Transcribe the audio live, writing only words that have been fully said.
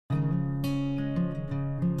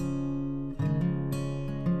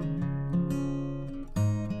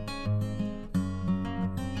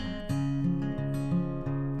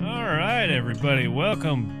everybody.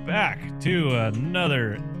 Welcome back to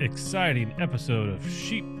another exciting episode of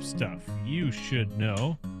Sheep Stuff You Should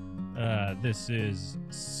Know. This is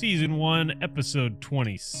Season 1, Episode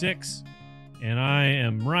 26, and I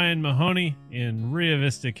am Ryan Mahoney in Rio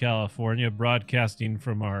Vista, California, broadcasting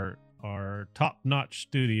from our top-notch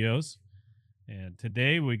studios. And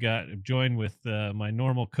today we got joined with my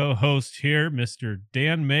normal co-host here, Mr.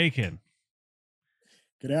 Dan Macon.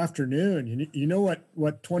 Good afternoon. You know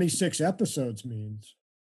what 26 episodes means?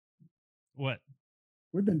 What?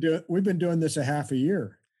 We've been doing this a half a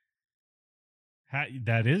year.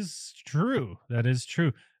 That is true. That is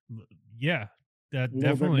true. Yeah, that a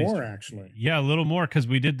definitely little bit more actually. Yeah, a little more because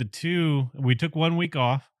we did the two. We took 1 week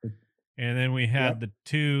off, and then we had the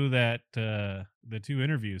two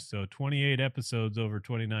interviews. So 28 episodes over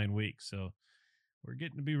 29 weeks. So we're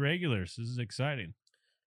getting to be regulars. This is exciting.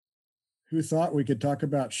 Who thought we could talk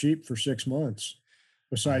about sheep for 6 months?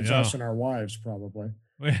 Besides us and our wives, probably.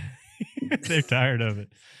 They're tired of it.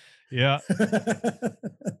 Yeah.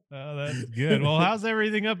 Oh, that's good. Well, how's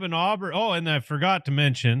everything up in Auburn? Oh, and I forgot to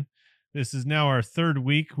mention, this is now our third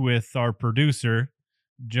week with our producer,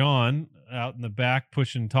 John, out in the back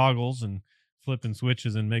pushing toggles and flipping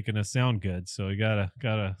switches and making us sound good. So we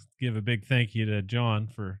gotta give a big thank you to John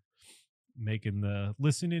for making the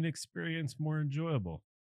listening experience more enjoyable.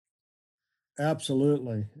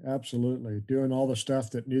 Absolutely. Doing all the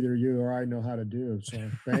stuff that neither you or I know how to do.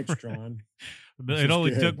 So thanks, John. It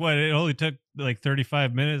only took like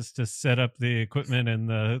 35 minutes to set up the equipment and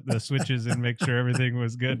the switches and make sure everything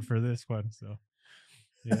was good for this one. So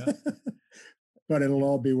yeah. But it'll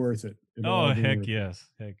all be worth it. Heck yes.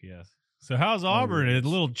 So how's Auburn? A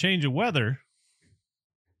little change of weather.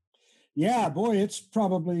 Yeah, boy, it's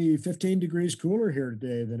probably 15 degrees cooler here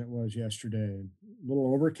today than it was yesterday. A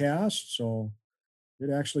little overcast, so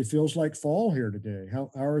it actually feels like fall here today.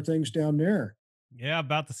 How are things down there? Yeah,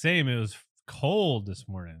 about the same. It was cold this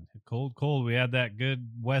morning. Cold. We had that good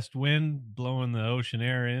west wind blowing the ocean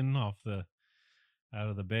air in out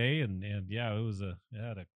of the bay, and yeah, it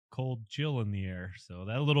had a cold chill in the air. So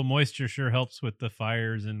that little moisture sure helps with the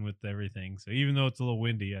fires and with everything. So even though it's a little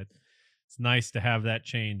windy, it's nice to have that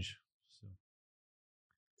change.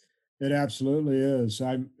 It absolutely is.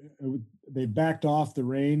 They backed off the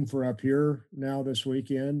rain for up here now this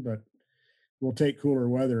weekend, but we'll take cooler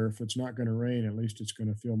weather. If it's not going to rain, at least it's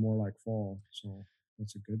going to feel more like fall. So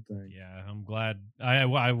that's a good thing. Yeah, I'm glad.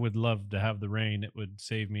 I would love to have the rain. It would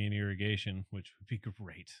save me in irrigation, which would be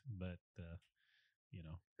great. But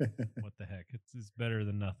what the heck? It's better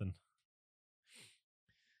than nothing.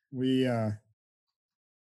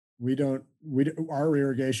 Our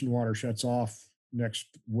irrigation water shuts off next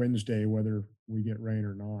Wednesday, whether we get rain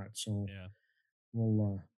or not. So yeah,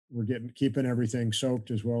 we're keeping everything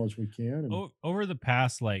soaked as well as we can. And over the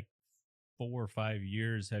past like 4 or 5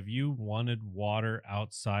 years, have you wanted water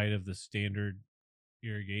outside of the standard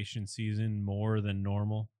irrigation season more than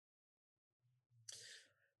normal?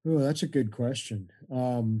 Oh, that's a good question.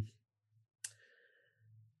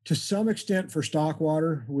 To some extent for stock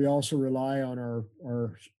water, we also rely on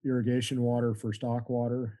our irrigation water for stock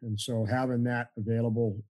water. And so having that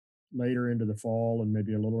available later into the fall and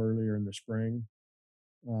maybe a little earlier in the spring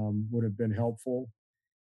would have been helpful.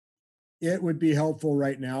 It would be helpful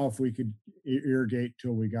right now if we could irrigate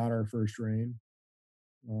till we got our first rain,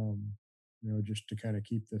 just to kind of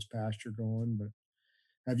keep this pasture going. But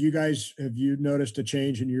have you noticed a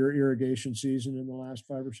change in your irrigation season in the last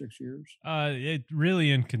 5 or 6 years? It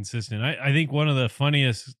really inconsistent. I think one of the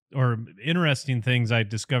funniest or interesting things I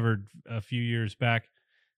discovered a few years back,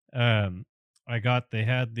 they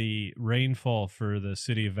had the rainfall for the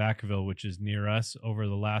city of Vacaville, which is near us, over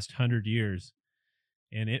the last 100 years.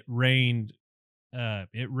 And it rained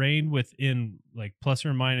within like plus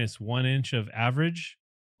or minus 1 inch of average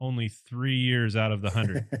only 3 years out of the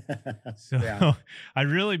 100. So yeah. I'd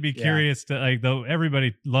really be curious to though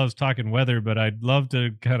everybody loves talking weather, but I'd love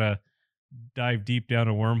to kind of dive deep down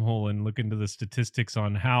a wormhole and look into the statistics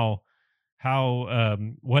on how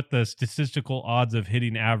what the statistical odds of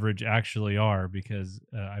hitting average actually are, because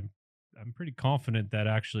I'm pretty confident that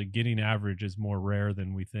actually getting average is more rare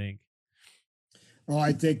than we think. Oh,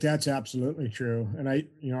 I think that's absolutely true. And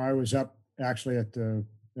I was up actually at the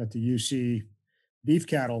UC beef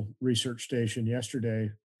cattle research station yesterday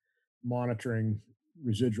monitoring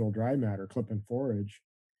residual dry matter, clipping forage.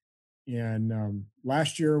 And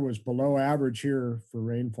last year was below average here for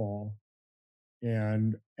rainfall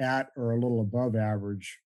and at or a little above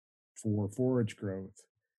average for forage growth.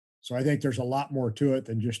 So I think there's a lot more to it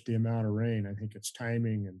than just the amount of rain. I think it's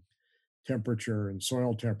timing and temperature and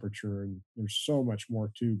soil temperature. And there's so much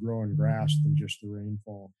more to growing grass than just the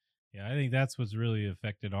rainfall. Yeah, I think that's what's really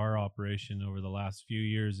affected our operation over the last few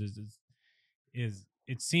years is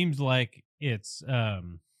it seems like it's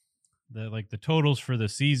the totals for the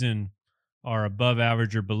season are above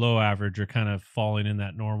average or below average or kind of falling in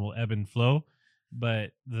that normal ebb and flow,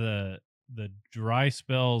 but the dry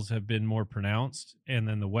spells have been more pronounced and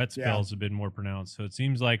then the wet Yeah. spells have been more pronounced. So it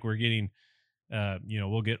seems like we're getting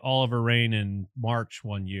we'll get all of our rain in March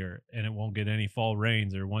one year and it won't get any fall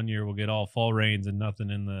rains, or one year we'll get all fall rains and nothing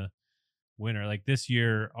in the winter. Like this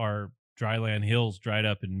year, our dryland hills dried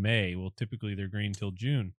up in May. Well, typically they're green till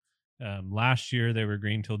June. Last year they were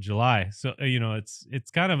green till July. So it's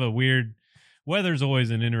kind of a weird. Weather's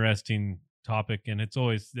always an interesting topic, and it's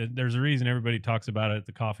always there's a reason everybody talks about it at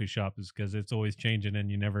the coffee shop is because it's always changing, and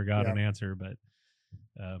you never got Yeah. an answer. But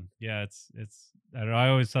yeah, it's I don't know. I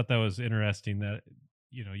always thought that was interesting that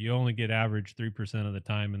you only get average 3% of the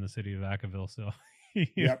time in the city of Vacaville, so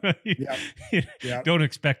Yep. you, Yep. Yep. don't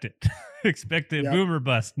expect it. Expect it Yep. boom or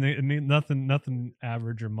bust. Nothing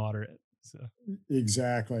average or moderate. So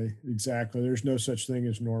Exactly. Exactly. There's no such thing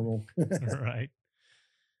as normal. right.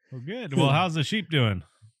 Well, good. Well, how's the sheep doing?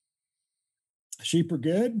 Sheep are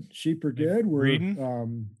good. Sheep are They good. We're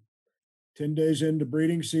breeding? 10 days into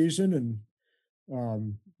breeding season,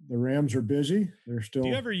 and the rams are busy. They're Do you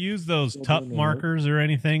still ever use those still tup doing their work. markers or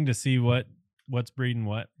anything to see what's breeding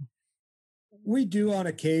what? We do on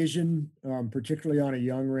occasion, particularly on a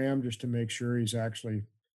young ram, just to make sure he's actually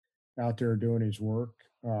out there doing his work.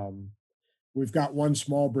 We've got one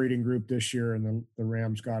small breeding group this year, and the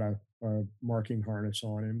ram's got a marking harness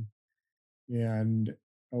on him. And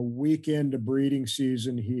a week into breeding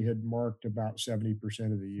season, he had marked about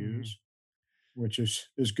 70% of the Mhm. ewes, which is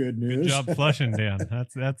good Good news. job flushing, Dan.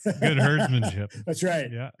 That's good herdsmanship. That's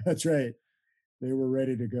right. Yeah. That's right. They were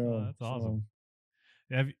ready to Oh, go. that's So awesome.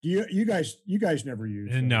 Have, you guys never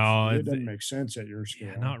use those. no, It doesn't make sense at your yeah,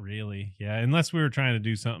 scale. not really. Yeah, unless we were trying to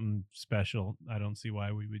do something special, I don't see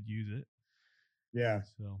why we would use it. Yeah.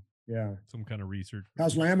 So Yeah. some kind of research.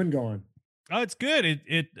 How's lambing going? Oh, it's good.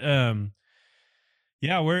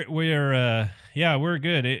 Yeah, we're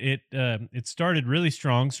good. It started really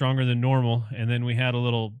strong, stronger than normal, and then we had a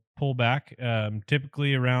little pullback.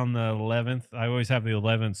 Typically around the 11th. I always have the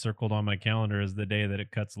 11th circled on my calendar as the day that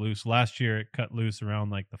it cuts loose. Last year it cut loose around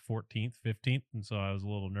like the 14th, 15th, and so I was a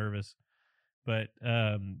little nervous. But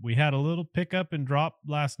we had a little pickup and drop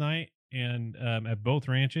last night, and at both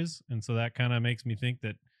ranches, and so that kind of makes me think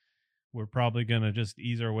that we're probably going to just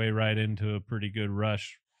ease our way right into a pretty good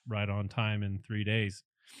rush right on time in 3 days.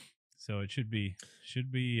 So it we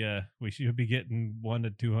should be getting 1 to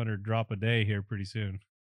 200 drop a day here pretty soon.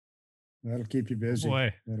 That'll keep you Oh busy.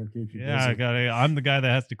 boy. That'll keep you Yeah, busy. I'm the guy that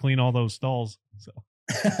has to clean all those stalls. So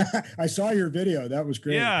I saw your video. That was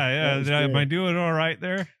great. That was Am I great. doing all right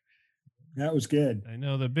there? That was good. I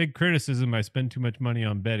know the big criticism, I spend too much money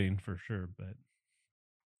on bedding for sure, but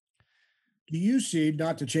Do you see,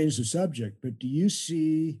 not to change the subject, but do you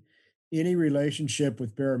see any relationship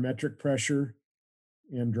with barometric pressure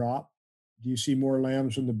and drop? Do you see more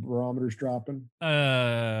lambs when the barometer's dropping?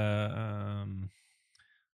 um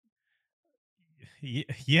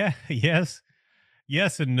yeah, yes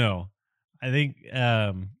and no. I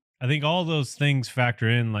think all those things factor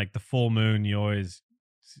in, like the full moon. You always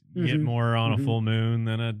get Hmm. more on a Hmm. full moon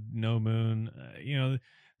than a no moon.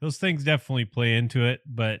 Those things definitely play into it,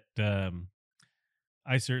 but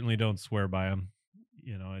I certainly don't swear by them.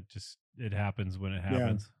 It happens when it Yeah.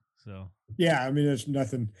 happens. So Yeah. I mean, there's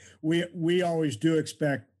nothing we always do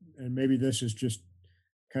expect, and maybe this is just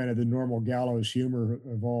kind of the normal gallows humor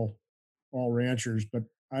of all ranchers, but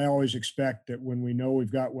I always expect that when we know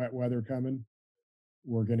we've got wet weather coming,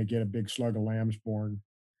 we're going to get a big slug of lambs born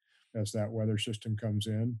as that weather system comes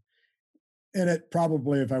in. And it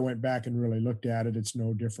probably, if I went back and really looked at it, it's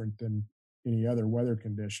no different than any other weather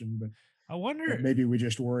condition, I but wonder. maybe we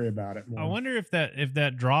just worry about it I more. wonder if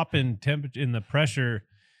that drop in temperature in the pressure,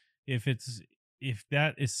 if it's if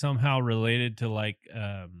that is somehow related to like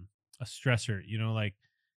a stressor, like,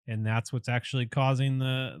 and that's what's actually causing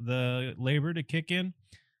the labor to kick in.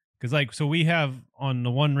 Because like, so we have on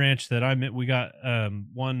the one ranch that I'm at, we got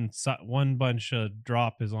one bunch of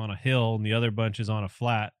drop is on a hill and the other bunch is on a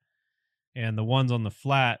flat, and the ones on the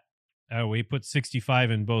flat, we put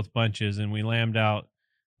 65 in both bunches, and we lambed out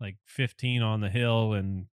like 15 on the hill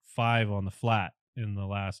and 5 on the flat in the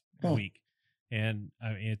last Huh. week. And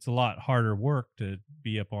I mean, it's a lot harder work to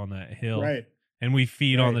be up on that hill. Right. And we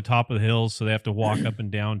feed on Right. the top of the hills, so they have to walk up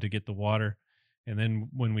and down to get the water. And then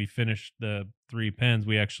when we finish the 3 pens,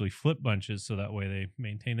 we actually flip bunches so that way they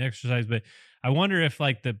maintain exercise. But I wonder if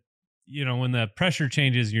like when the pressure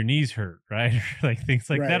changes, your knees hurt, right? Like things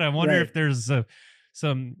like that. Right. I wonder Right. if there's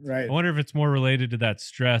I Right. wonder if it's more related to that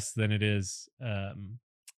stress than it is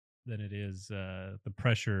the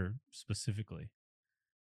pressure specifically.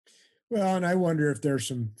 Well, and I wonder if there's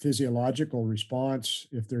some physiological response,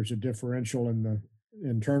 if there's a differential in the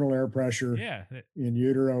internal air pressure Yeah, in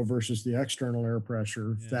utero versus the external air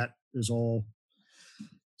pressure. If yeah. that is all,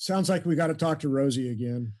 sounds like we got to talk to Rosie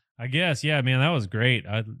again. I guess, yeah, man, that was great.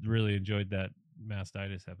 I really enjoyed that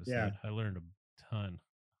mastitis Yeah. episode. I learned a ton.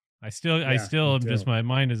 I Yeah. Me still am just too. my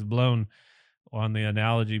mind is blown on the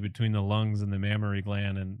analogy between the lungs and the mammary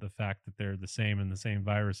gland and the fact that they're the same and the same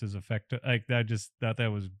viruses affect like that. Just thought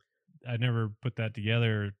that was I never put that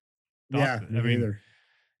together. Thought Yeah. that, Me I mean, neither.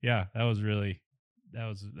 yeah, that was really that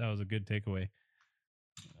was a good takeaway.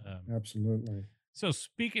 Absolutely. So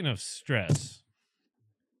speaking of stress,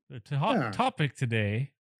 the Yeah. topic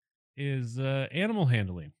today is animal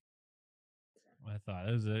handling. I thought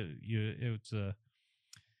it was it's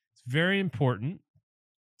very important,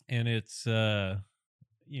 and it's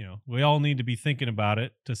we all need to be thinking about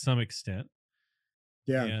it to some extent.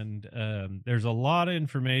 Yeah. And there's a lot of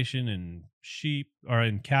information in sheep or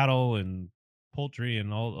in cattle and poultry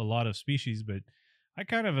and a lot of species, but I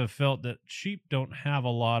kind of have felt that sheep don't have a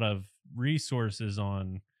lot of resources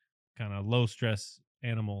on kind of low stress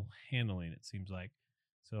animal handling. It seems like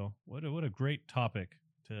so. What a great topic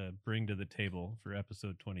to bring to the table for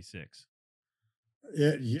episode 26.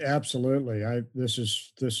 Absolutely. This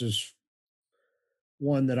is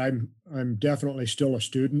one that I'm definitely still a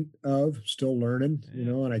student of, still learning,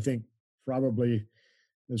 Yeah, and I think probably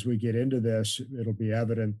as we get into this, it'll be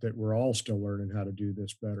evident that we're all still learning how to do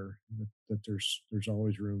this better, that there's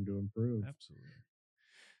always room to improve. absolutely.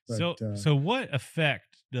 But So what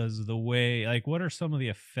effect does the way like what are some of the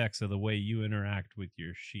effects of the way you interact with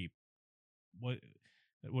your sheep? What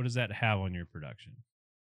what does that have on your production?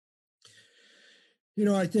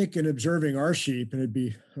 I think in observing our sheep,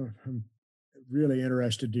 and I'm really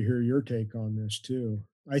interested to hear your take on this too.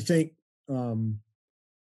 Um,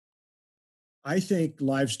 I think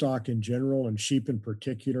livestock in general and sheep in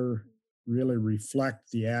particular really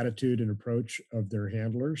reflect the attitude and approach of their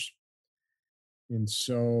handlers. And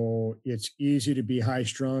so it's easy to be high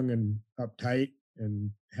strung and uptight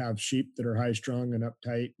and have sheep that are high strung and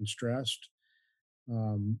uptight and stressed.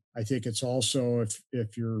 I think it's also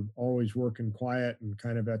if you're always working quiet and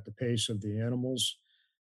kind of at the pace of the animals,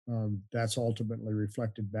 that's ultimately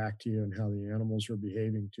reflected back to you and how the animals are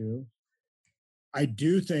behaving too. I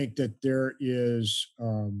do think that there.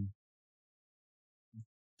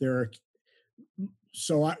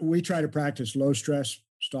 We try to practice low stress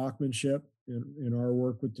stockmanship in our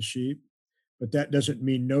work with the sheep, but that doesn't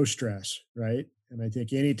mean no stress, right? And I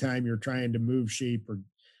think anytime you're trying to move sheep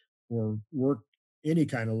or work any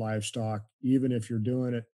kind of livestock, even if you're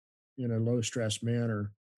doing it in a low stress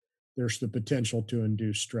manner, there's the potential to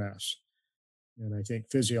induce stress. And I think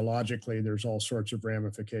physiologically, there's all sorts of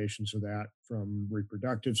ramifications of that, from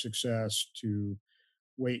reproductive success to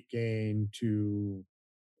weight gain to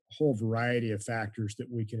a whole variety of factors that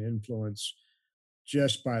we can influence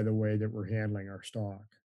just by the way that we're handling our stock.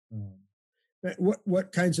 Um,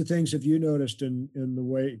 what kinds of things have you noticed in the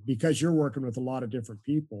way, because you're working with a lot of different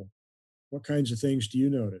people? What kinds of things do you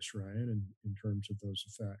notice, Ryan, in terms of those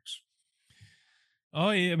effects?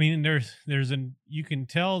 Oh, yeah, I mean, there's an you can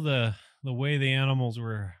tell the way the animals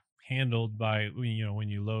were handled by when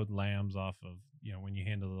you load lambs off of when you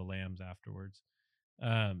handle the lambs afterwards.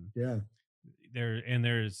 Um, Yeah,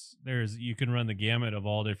 there's you can run the gamut of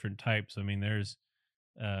all different types. I mean, there's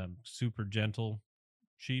super gentle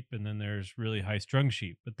sheep, and then there's really high strung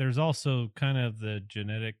sheep. But there's also kind of the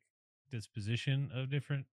genetic disposition of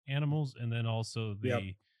different animals, and then also yep,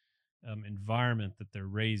 the environment that they're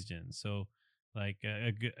raised in. So, like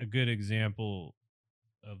a good example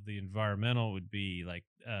of the environmental would be like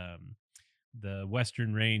the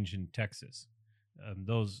Western Range in Texas.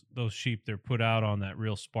 Those sheep they're put out on that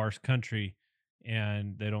real sparse country,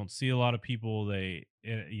 and they don't see a lot of people. They're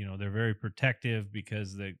very protective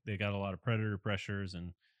because they got a lot of predator pressures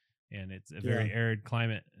and it's a yeah, very arid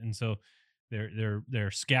climate, and so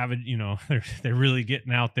they're scavenging. They're really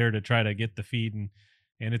getting out there to try to get the feed and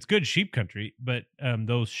it's good sheep country, but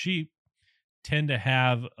those sheep tend to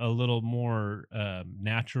have a little more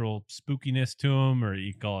natural spookiness to them, or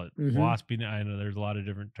you call it mm-hmm, waspy. I know there's a lot of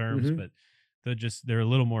different terms, mm-hmm, but they're a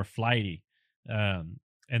little more flighty. Um,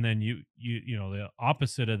 and then the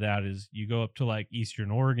opposite of that is you go up to like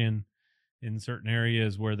Eastern Oregon in certain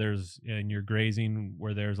areas where and you're grazing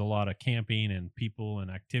where there's a lot of camping and people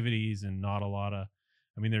and activities and not a lot of,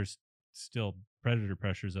 I mean, there's still predator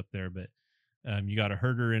pressures up there, but you got a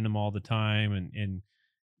herder in them all the time and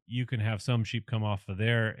you can have some sheep come off of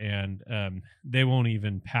there, and they won't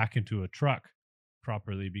even pack into a truck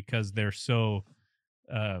properly because they're so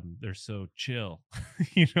chill,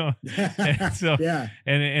 you know. And so Yeah,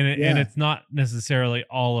 and yeah. it's not necessarily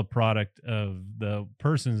all a product of the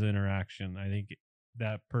person's interaction. I think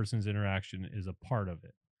that person's interaction is a part of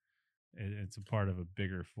it. It's a part of a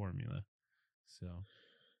bigger formula. So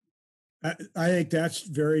I think that's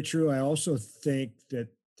very true. I also think that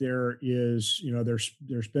there is,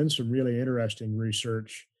 there's been some really interesting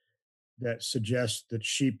research that suggests that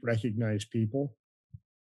sheep recognize people,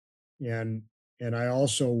 and I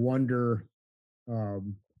also wonder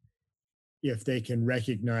um, if they can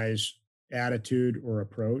recognize attitude or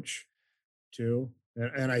approach too.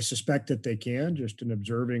 And I suspect that they can, just in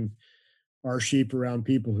observing our sheep around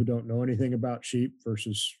people who don't know anything about sheep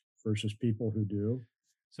versus people who do.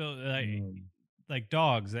 so Um, like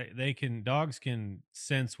dogs, dogs can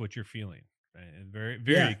sense what you're feeling, right? And very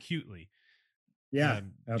very yeah, acutely. yeah,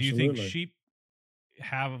 Do you think absolutely. sheep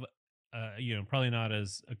have probably not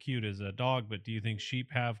as acute as a dog, but do you think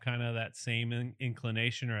sheep have kind of that same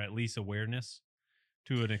inclination or at least awareness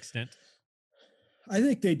to an extent? I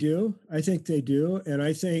think they do. I think they do, and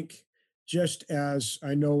I think just as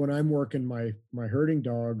I know when I'm working my herding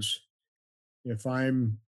dogs, if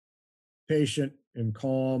I'm patient and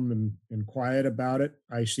calm and quiet about it,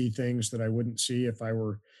 I see things that I wouldn't see if I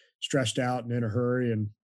were stressed out and in a hurry and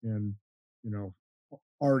you know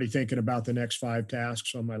already thinking about the next 5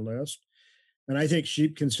 tasks on my list. And I think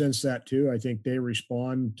sheep can sense that too. I think they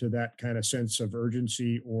respond to that kind of sense of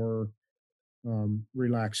urgency or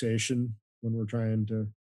relaxation when we're trying to.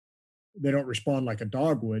 They don't respond like a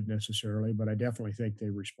dog would necessarily, but I definitely think they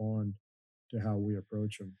respond to how we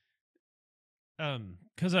approach them.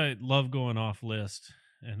 Because I love going off list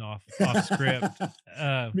and off script.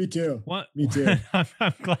 Uh, Me too. what Me too.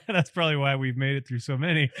 I'm glad that's probably why we've made it through so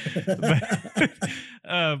many. But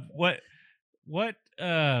what what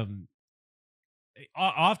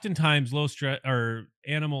oftentimes low stress or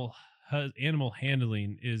animal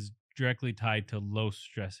handling is directly tied to low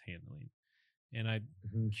stress handling. And I'm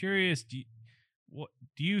Mhm. curious, what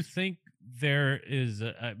do you think there is?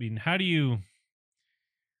 I mean, how do you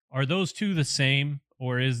are those two the same,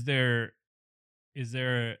 or is it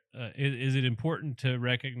important to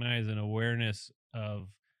recognize an awareness of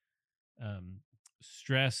um,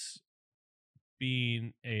 stress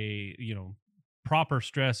being a proper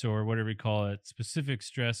stress or whatever you call it, specific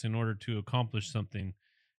stress in order to accomplish something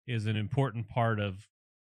is an important part of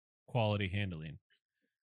quality handling?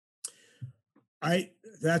 I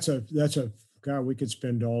that's a God, we could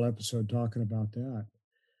spend all episode talking about that.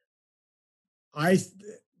 I th-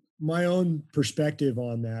 my own perspective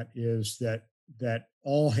on that is that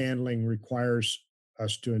all handling requires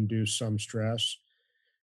us to induce some stress.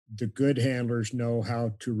 The good handlers know how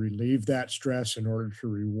to relieve that stress in order to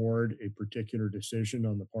reward a particular decision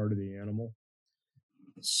on the part of the animal.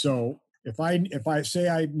 So if I say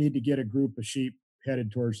I need to get a group of sheep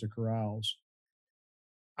headed towards the corrals,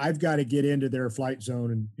 I've got to get into their flight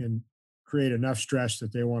zone and create enough stress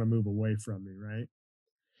that they want to move away from me, right?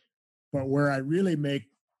 But where I really make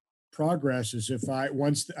progress is if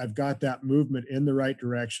once I've got that movement in the right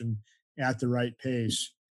direction at the right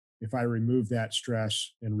pace, if I remove that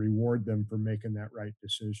stress and reward them for making that right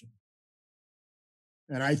decision.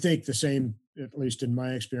 And I think the same, at least in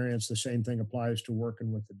my experience, the same thing applies to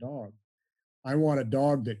working with the dog. I want a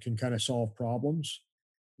dog that can kind of solve problems.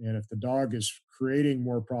 And if the dog is creating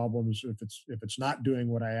more problems, if it's not doing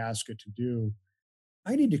what I ask it to do,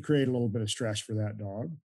 I need to create a little bit of stress for that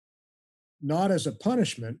dog, not as a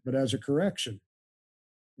punishment, but as a correction.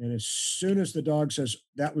 And as soon as the dog says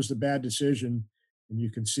that was the bad decision, and you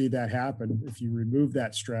can see that happen, if you remove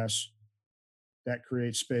that stress, that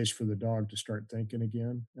creates space for the dog to start thinking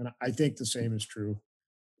again. And I think the same is true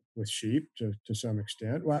with sheep to some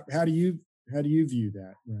extent. Well, how do you view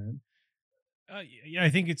that, Ryan? Yeah, I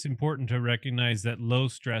think it's important to recognize that low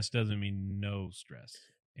stress doesn't mean no stress.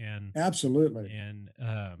 and Absolutely. and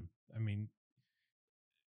I mean,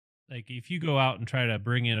 like if you go out and try to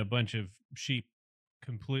bring in a bunch of sheep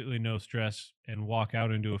completely no stress and walk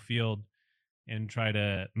out into a field and try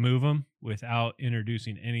to move them without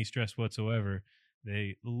introducing any stress whatsoever,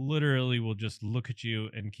 they literally will just look at you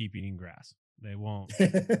and keep eating grass. They won't do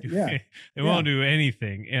Yeah. they Yeah. won't do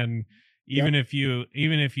anything. And Yep.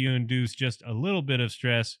 even if you induce just a little bit of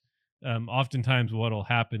stress, oftentimes what'll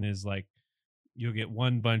happen is like you'll get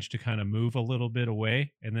one bunch to kind of move a little bit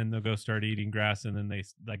away, and then they'll go start eating grass, and then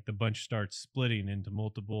like the bunch starts splitting into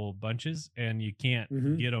multiple bunches, and you can't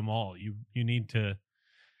Hmm. get them all. You need to,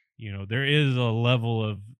 there is a level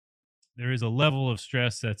of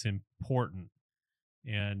stress that's important,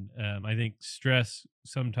 And I think stress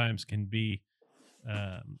sometimes can be,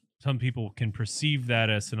 some people can perceive that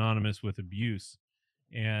as synonymous with abuse,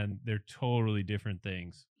 and they're totally different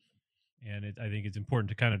things. And I think it's important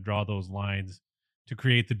to kind of draw those lines to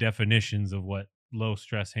create the definitions of what low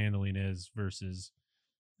stress handling is versus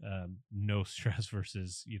no stress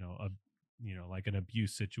versus like an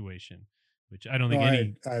abuse situation, which I don't No, think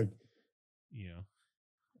any, you know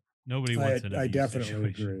nobody wants an I abuse definitely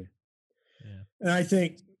situation. agree. Yeah. And I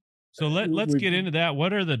think So let's we get into that.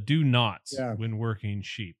 What are the do nots yeah, when working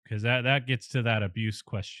sheep? Because that gets to that abuse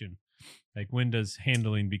question. Like, when does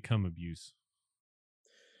handling become abuse?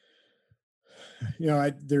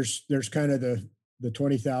 there's kind of the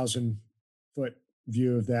 20,000 foot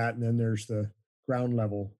view of that, and then there's the ground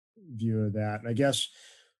level view of that. And I guess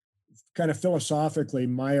kind of philosophically,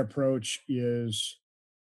 my approach is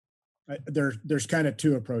there's kind of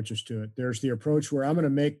two approaches to it. There's the approach where I'm going to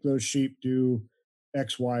make those sheep do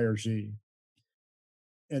X, Y, or Z.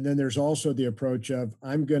 And then there's also the approach of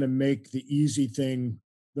I'm going to make the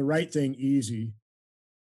right thing easy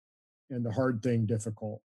and the hard thing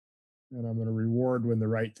difficult. And I'm going to reward when the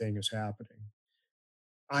right thing is happening.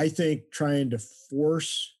 I think trying to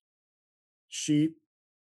force sheep,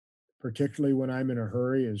 particularly when I'm in a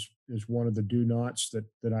hurry, is one of the do nots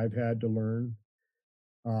that I've had to learn.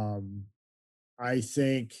 Um, I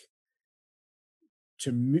think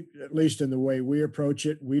to me, at least in the way we approach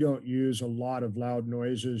it, we don't use a lot of loud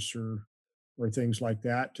noises or things like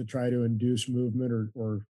that to try to induce movement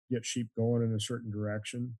or get sheep going in a certain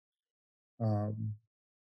direction. Um,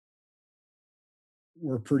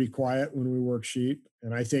 we're pretty quiet when we work sheep,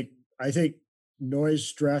 and I think noise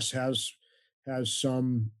stress has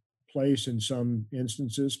some place in some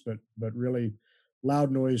instances, but really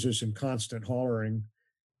loud noises and constant hollering,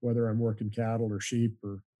 whether I'm working cattle or sheep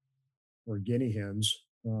or guinea hens.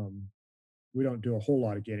 We don't do a whole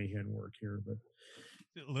lot of guinea hen work here, but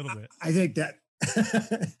A little bit. I think that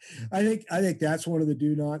I think that's one of the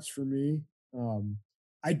do nots for me. Um,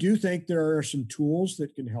 I do think there are some tools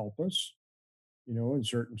that can help us, in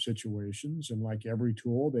certain situations, and like every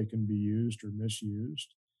tool, they can be used or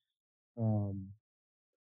misused. Um,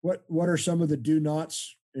 what are some of the do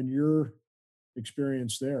nots in your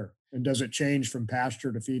experience there? And does it change from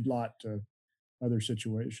pasture to feedlot to other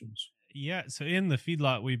situations? Yeah, so in the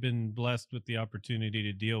feedlot, we've been blessed with the opportunity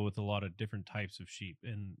to deal with a lot of different types of sheep,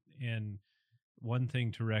 and one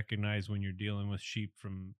thing to recognize when you're dealing with sheep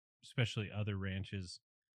from especially other ranches,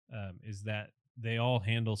 is that they all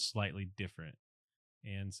handle slightly different.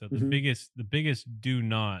 And so the Hmm. biggest do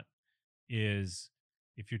not is,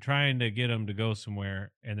 if you're trying to get them to go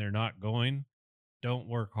somewhere and they're not going, don't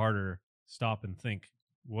work harder. Stop and think.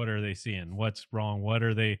 What are they seeing? What's wrong?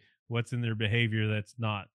 What's in their behavior that's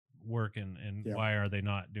not working, and Yep. why are they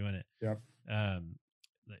not doing it? Yep. Um,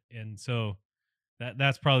 and so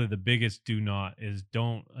that's probably the biggest do not, is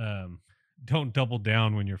don't double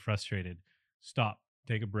down when you're frustrated. Stop,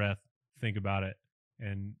 take a breath, think about it,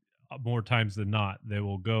 and more times than not they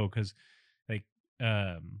will go, because like,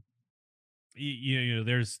 um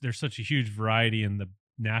there's such a huge variety in the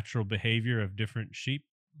natural behavior of different sheep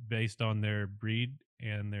based on their breed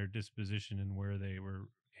and their disposition and where they were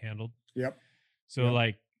handled. Yep. So, Yep.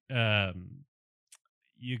 like, um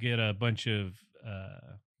you get a bunch of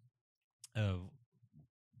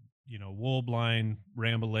wool blind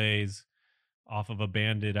Rambouillets off of a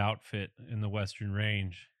banded outfit in the Western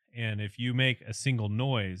Range, and if you make a single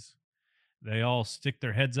noise, they all stick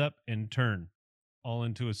their heads up and turn all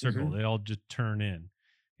into a circle. Hmm. They all just turn in.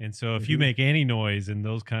 And so if you Hmm. make any noise in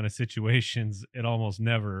those kind of situations, it almost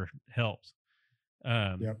never helps.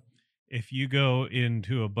 Um, Yep. if you go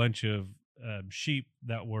into a bunch of sheep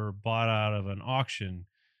that were bought out of an auction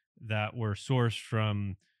that were sourced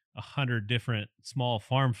from 100 different small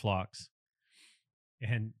farm flocks,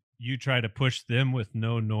 and you try to push them with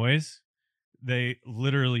no noise, they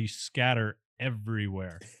literally scatter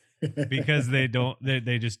everywhere, because they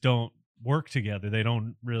just don't work together.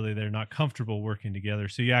 They're not comfortable working together.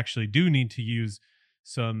 So you actually do need to use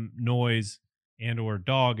some noise and or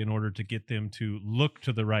dog in order to get them to look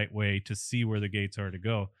to the right way to see where the gates are to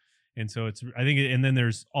go. And so and then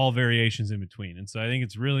there's all variations in between. And so I think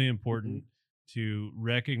it's really important Hmm. to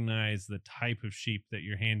recognize the type of sheep that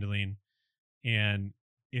you're handling, and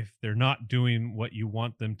if they're not doing what you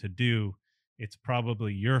want them to do, it's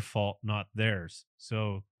probably your fault, not theirs.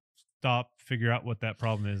 So stop, figure out what that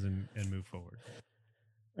problem is, and move forward.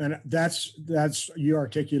 And that's you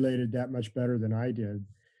articulated that much better than I did.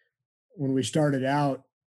 When we started out,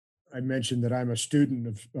 I mentioned that I'm a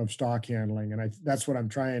student of stock handling, and that's what I'm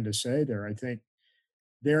trying to say there. I think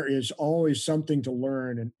there is always something to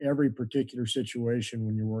learn in every particular situation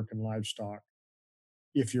when you're working livestock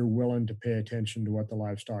if you're willing to pay attention to what the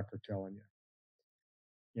livestock are telling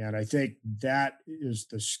you. And I think that is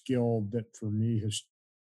the skill that for me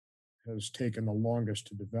has taken the longest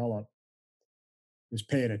to develop is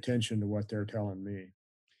paying attention to what they're telling me.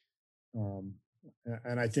 Um,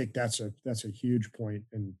 and I think that's a huge point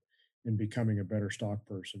in becoming a better stock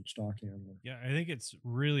person, stock handler. Yeah, I think it's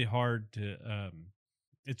really hard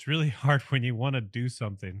when you want to do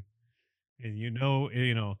something and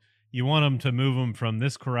you want them to move them from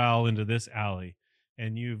this corral into this alley,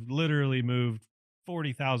 and you've literally moved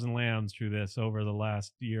 40,000 lambs through this over the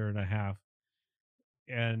last year and a half,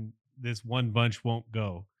 and this one bunch won't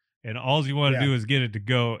go. And all you want to Yeah, do is get it to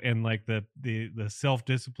go, and like the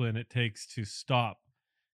self-discipline it takes to stop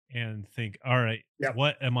and think, all right, yeah,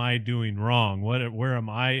 what am I doing wrong? Where am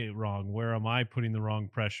I wrong? Where am I putting the wrong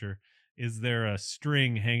pressure? Is there a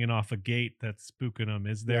string hanging off a gate that's spooking them?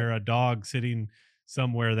 Is yeah. there a dog sitting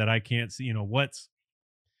somewhere that I can't see? What's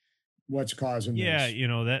What's causing yeah, this?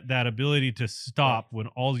 that ability to Yeah. stop when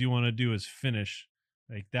all you want to do is finish,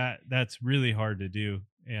 like that's really hard to do.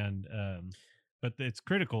 And but it's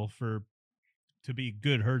critical for to be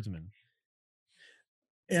good herdsmen.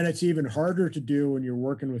 And it's even harder to do when you're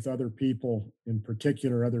working with other people, in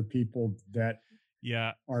particular, other people that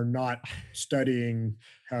Yeah. are not studying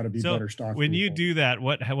how to be So better stock when you people. do that,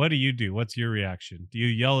 what do you do? What's your reaction? Do you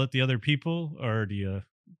yell at the other people, or do you?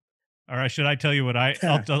 Or should I tell you what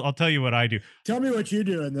I'll tell you what I do. Tell me what you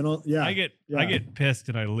do, and then I yeah, get I yeah. get pissed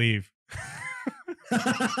and I leave.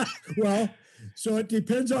 Well, so it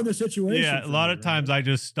depends on the situation Yeah, a for lot me, of times right? I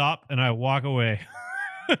just stop and I walk away.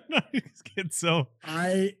 I just get so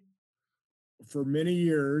I, for many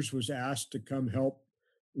years, was asked to come help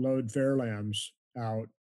load fair lambs out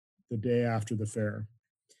the day after the fair,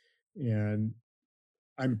 and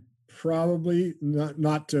I'm probably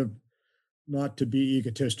not to be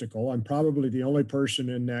egotistical. I'm probably the only person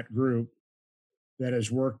in that group that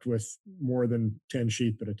has worked with more than 10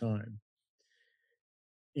 sheep at a time.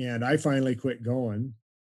 And I finally quit going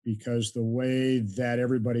because the way that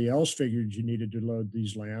everybody else figured you needed to load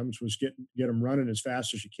these lambs was get them running as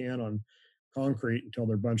fast as you can on concrete until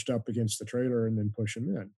they're bunched up against the trailer and then push them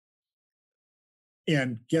in.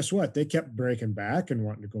 And guess what? They kept breaking back and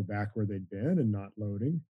wanting to go back where they'd been and not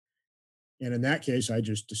loading. And in that case, I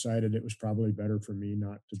just decided it was probably better for me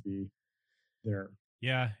not to be there.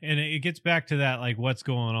 yeah, and it gets back to that, like, what's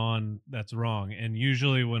going on that's wrong. And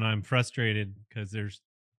usually when I'm frustrated because there's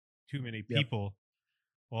too many Yep. people,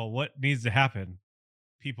 well, what needs to happen?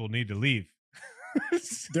 People need to leave.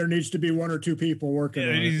 There needs to be one or two people working It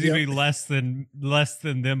on it. needs to be Yep. less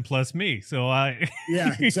than them plus me. So I,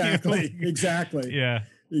 Yeah, exactly. like, Exactly. yeah,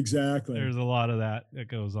 Exactly. there's a lot of that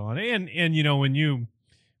goes on. And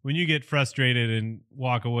when you get frustrated and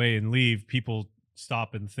walk away and leave, people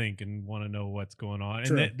stop and think and want to know what's going on,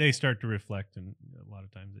 and they, True. they start to reflect, and a lot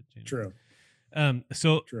of times it changes. True.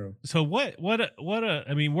 So True. so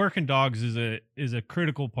I mean, working dogs is a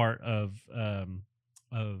critical part of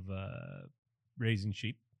raising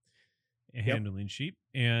sheep, Yep. handling sheep,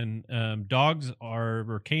 and dogs are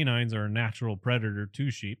or canines are a natural predator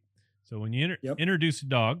to sheep. So when you Yep. introduce a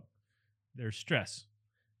dog, there's stress,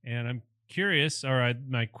 and I'm curious. Or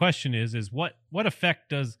my question is what effect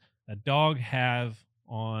does a dog have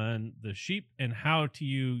on the sheep, and how do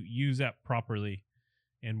you use that properly,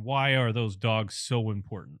 and why are those dogs so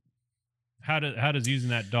important? How does using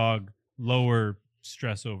that dog lower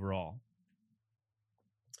stress overall?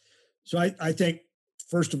 So I think,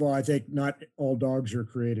 first of all, I think not all dogs are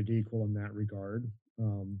created equal in that regard.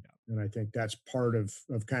 And I think that's part of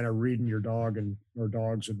kind of reading your dog and or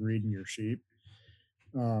dogs and reading your sheep.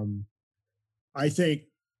 Um, I think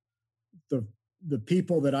the the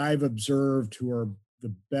people that I've observed who are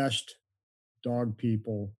the best dog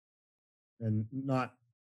people, and not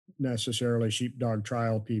necessarily sheepdog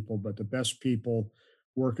trial people, but the best people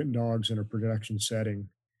working dogs in a production setting,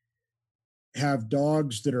 have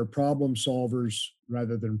dogs that are problem solvers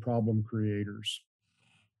rather than problem creators.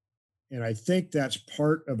 And I think that's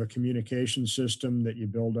part of a communication system that you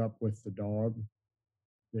build up with the dog,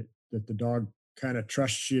 that the dog kind of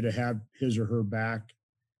trusts you to have his or her back,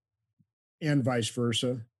 and vice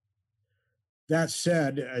versa. That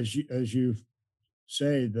said, as you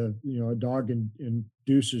say, a dog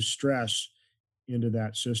induces stress into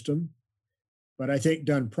that system. But I think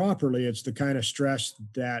done properly, it's the kind of stress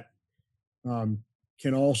that um,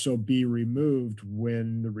 can also be removed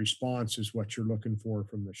when the response is what you're looking for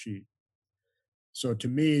from the sheep. So to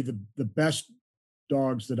me, the best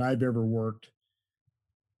dogs that I've ever worked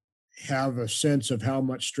have a sense of how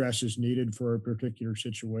much stress is needed for a particular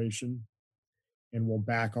situation and will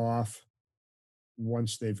back off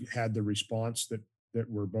once they've had the response that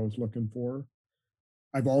we're both looking for.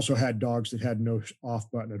 I've also had dogs that had no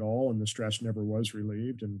off button at all, and the stress never was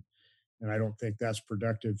relieved, and I don't think that's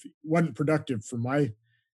productive. Wasn't productive for my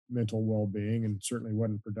mental well being, and certainly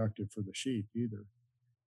wasn't productive for the sheep either.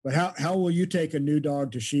 But how will you take a new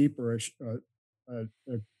dog to sheep or a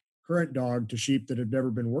current dog to sheep that have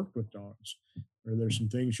never been worked with dogs? Are there some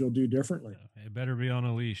things you'll do differently? It better be on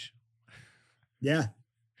a leash. Yeah,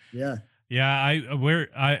 yeah,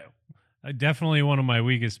 Yeah, I definitely one of my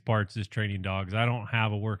weakest parts is training dogs. I don't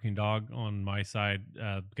have a working dog on my side.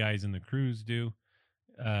 Guys in the crews do.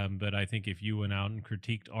 But I think if you went out and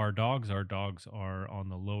critiqued our dogs are on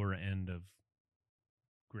the lower end of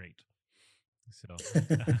great. So,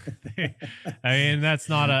 they, I mean, that's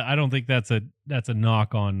not a. I don't think that's a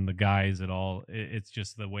knock on the guys at all. It's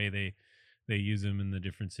just the way they use them in the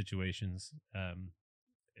different situations.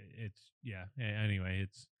 It's yeah. Anyway,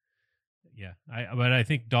 it's yeah. But I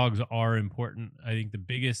think dogs are important. I think the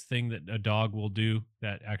biggest thing that a dog will do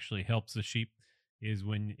that actually helps the sheep is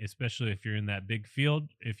when, especially if you're in that big field,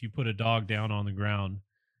 if you put a dog down on the ground,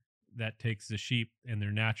 that takes the sheep and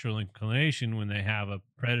their natural inclination when they have a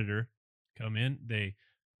predator come in, they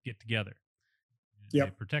get together, they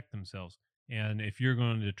yep, protect themselves. And if you're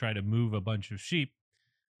going to try to move a bunch of sheep,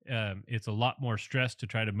 it's a lot more stress to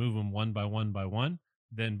try to move them one by one by one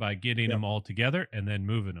than by getting yep, them all together and then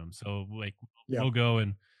moving them. So like yep, we'll go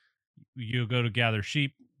and you'll go to gather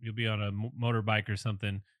sheep. You'll be on a motorbike or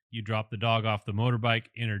something. You drop the dog off the motorbike,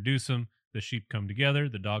 introduce them. The sheep come together.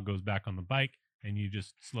 The dog goes back on the bike, and you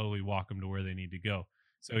just slowly walk them to where they need to go.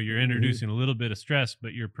 So you're hmm introducing a little bit of stress,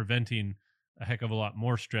 but you're preventing a heck of a lot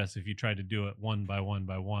more stress if you try to do it one by one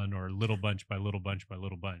by one or little bunch by little bunch by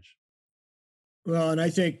little bunch. Well, and I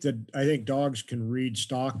think dogs can read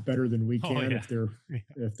stock better than we Oh can yeah,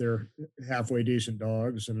 if they're halfway decent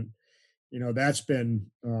dogs, and that's been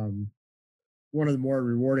one of the more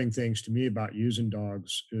rewarding things to me about using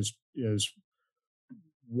dogs is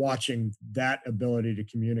watching that ability to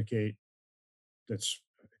communicate. That's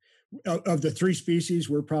of the three species,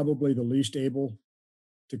 we're probably the least able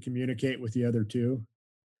to communicate with the other two,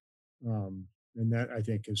 and that I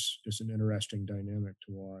think is an interesting dynamic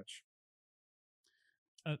to watch.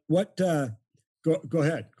 yeah. What? Go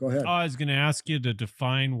ahead. Go ahead. I was going to ask you to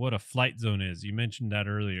define what a flight zone is. You mentioned that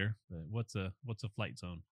earlier. But what's a flight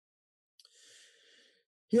zone?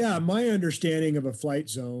 Yeah, my understanding of a flight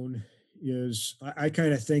zone is I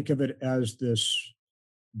kind of think of it as this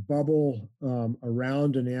bubble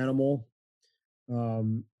around an animal.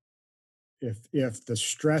 Um, if the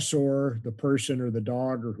stressor, the person or the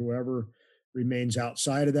dog or whoever, remains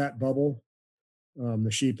outside of that bubble, the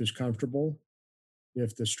sheep is comfortable.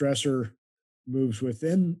 If the stressor moves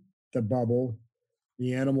within the bubble,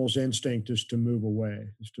 the animal's instinct is to move away,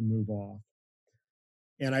 is to move off.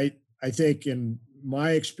 And I think in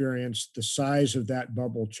my experience, the size of that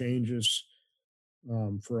bubble changes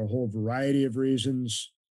for a whole variety of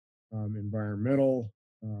reasons, environmental.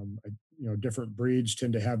 Different breeds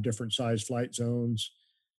tend to have different size flight zones,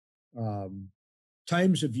 um,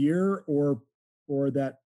 times of year, or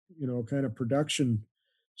that kind of production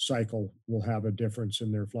cycle will have a difference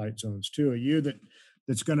in their flight zones too. A ewe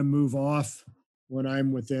that's going to move off when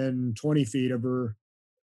I'm within 20 feet of her,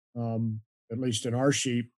 um, at least in our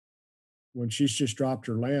sheep, when she's just dropped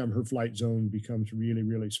her lamb, her flight zone becomes really,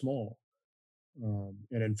 really small.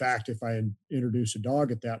 And in fact, if I introduce a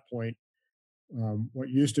dog at that point, what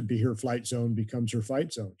used to be her flight zone becomes her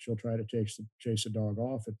fight zone. She'll try to chase a dog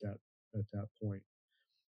off at that point.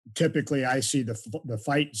 Typically, I see the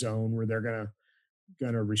fight zone where they're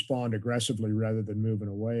gonna respond aggressively rather than moving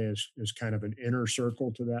away is kind of an inner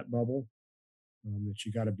circle to that bubble. That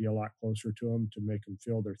you got to be a lot closer to them to make them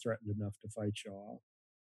feel they're threatened enough to fight you off.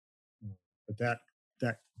 But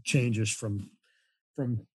that changes from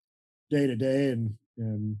day to day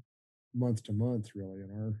and month to month, really, in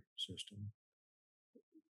our system.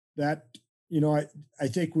 That I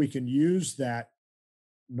think we can use that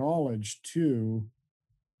knowledge too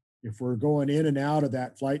if we're going in and out of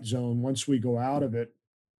that flight zone. Once we go out of it,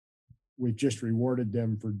 we've just rewarded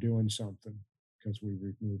them for doing something because we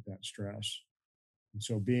removed that stress. And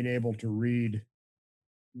so being able to read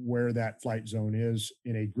where that flight zone is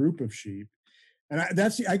in a group of sheep, and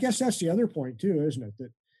I guess that's the other point too, isn't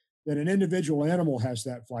it? That an individual animal has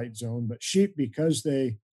that flight zone, but sheep, because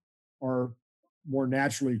they are more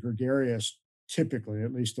naturally gregarious, typically,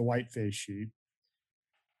 at least the white-faced sheep,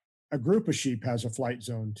 a group of sheep has a flight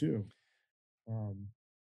zone too. Um,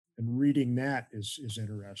 and reading that is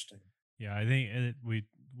interesting. Yeah, I think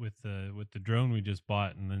with the drone we just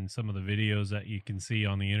bought, and then some of the videos that you can see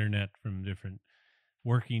on the internet from different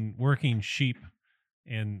working sheep,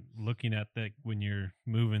 and looking at that when you're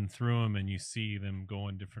moving through them and you see them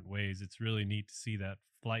going different ways. It's really neat to see that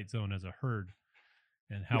flight zone as a herd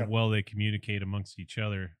and how Yep. well they communicate amongst each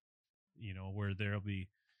other. Where there'll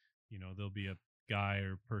be a guy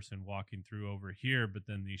or person walking through over here, but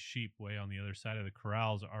then these sheep way on the other side of the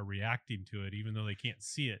corrals are reacting to it, even though they can't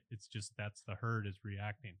see it. It's just that's the herd is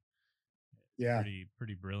reacting. It's Yeah.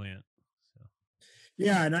 pretty brilliant. So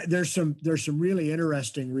Yeah, and there's some really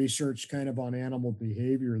interesting research kind of on animal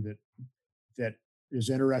behavior that is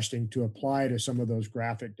interesting to apply to some of those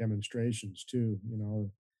graphic demonstrations too.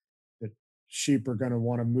 That sheep are going to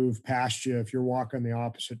want to move past you if you're walking the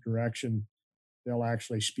opposite direction. They'll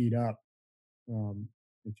actually speed up. Um,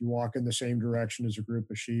 if you walk in the same direction as a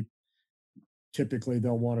group of sheep, typically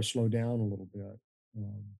they'll want to slow down a little bit.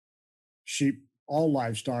 Um, Sheep, all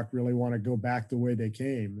livestock really want to go back the way they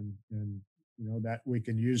came, and that we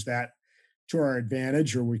can use that to our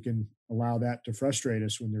advantage, or we can allow that to frustrate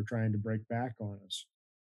us when they're trying to break back on us.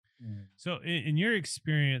 Mm. so in your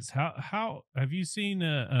experience, how have you seen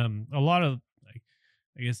a lot of, like,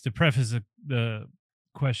 I guess to preface the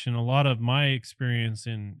question, a lot of my experience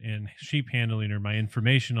in sheep handling, or my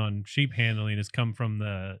information on sheep handling, has come from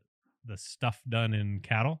the stuff done in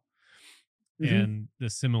cattle Hmm. and the Hmm.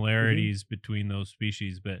 similarities between those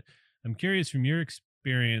species. But I'm curious, from your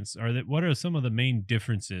experience, what are some of the main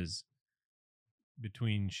differences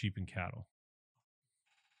between sheep and cattle?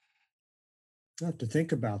 I have to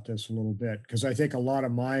think about this a little bit because I think a lot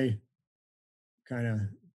of my kind of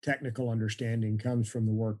technical understanding comes from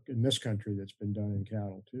the work in this country that's been done in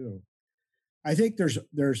cattle too. I think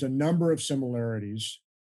there's a number of similarities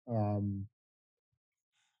um,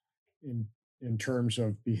 in in terms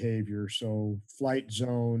of behavior. So flight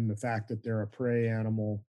zone, the fact that they're a prey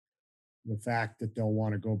animal, the fact that they'll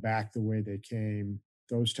want to go back the way they came,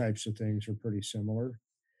 those types of things are pretty similar.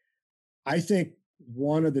 I think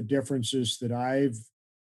one of the differences that I've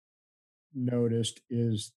noticed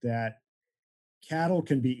is that cattle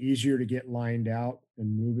can be easier to get lined out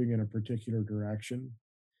and moving in a particular direction,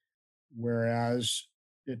 whereas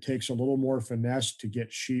it takes a little more finesse to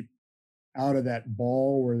get sheep out of that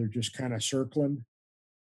ball where they're just kind of circling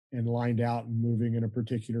and lined out and moving in a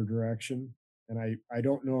particular direction. And I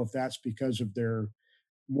don't know if that's because of their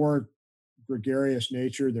more gregarious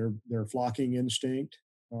nature, their flocking instinct,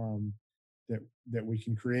 um, that we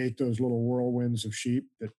can create those little whirlwinds of sheep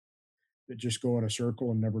that just go in a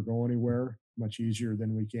circle and never go anywhere much easier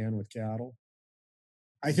than we can with cattle.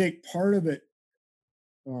 I think part of it,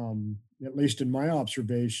 at least in my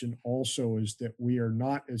observation, also is that we are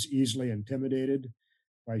not as easily intimidated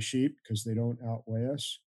by sheep because they don't outweigh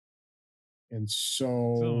us, and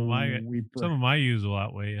Some of so my we some of my use will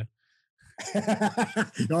outweigh you.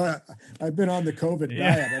 No, I've been on the COVID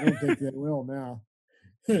Yeah. diet. I don't think they will now.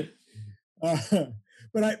 uh,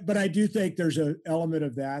 but I do think there's an element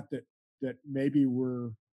of that maybe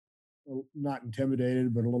we're not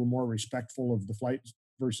intimidated, but a little more respectful of the flight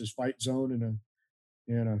versus fight zone in a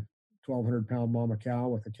 1,200-pound mama cow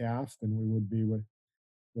with a calf than we would be with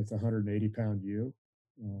a 180-pound ewe.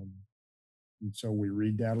 Um, and so we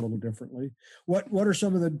read that a little differently. What are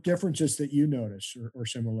some of the differences that you notice or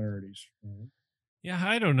similarities? Yeah,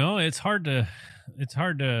 I don't know. It's hard to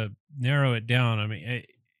narrow it down. I mean,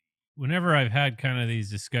 whenever I've had kind of these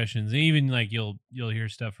discussions, even like you'll hear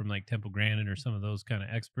stuff from like Temple Grandin or some of those kind of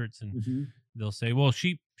experts, and Mm-hmm. they'll say, "Well,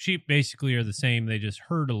 sheep basically are the same. They just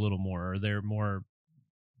herd a little more, or they're more,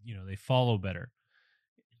 they follow better."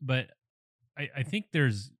 But I think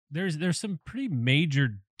there's some pretty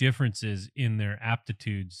major differences in their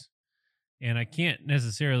aptitudes, and I can't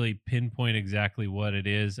necessarily pinpoint exactly what it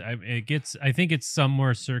is. I think it's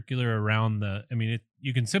somewhere circular around the. I mean,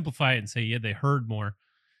 you can simplify it and say, yeah, they herd more,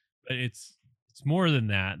 but it's more than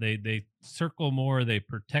that. They circle more, they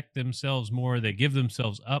protect themselves more, they give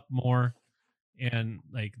themselves up more, and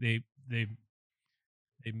like they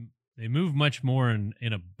they move much more in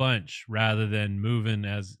a bunch rather than moving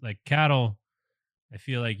as like cattle. I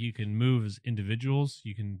feel like you can move as individuals.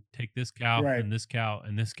 You can take this cow Right, and this cow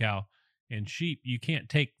and this cow. And sheep, you can't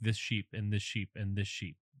take this sheep and this sheep and this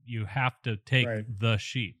sheep. You have to take right, the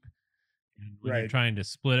sheep. And when you're right. trying to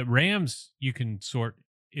split it, rams you can sort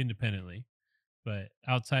independently, but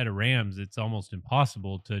outside of rams, it's almost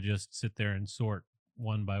impossible to just sit there and sort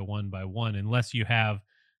one by one unless you have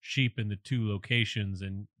sheep in the two locations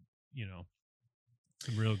and you know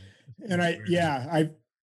some real And awareness.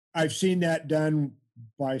 I've seen that done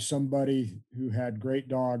by somebody who had great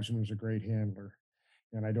dogs and was a great handler.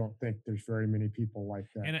 And I don't think there's very many people like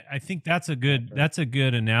that And I think that's a out good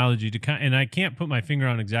there. analogy to kind. And I can't put my finger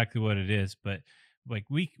on exactly what it is, but like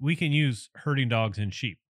we can use herding dogs and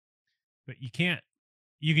sheep, but you can't.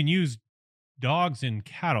 You can use dogs in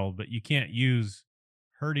cattle, but you can't use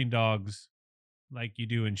herding dogs like you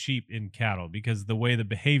do in sheep in cattle because the way the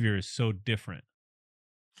behavior is so different.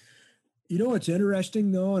 You know what's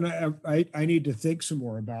interesting though, and I need to think some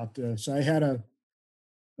more about this. I had a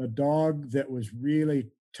dog that was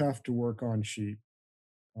really tough to work on sheep.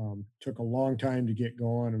 Took a long time to get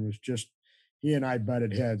going, and was just he and I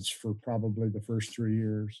butted heads for probably the first 3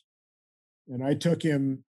 years. And I took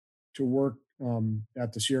him to work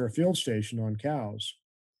at the Sierra Field Station on cows.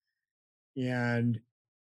 And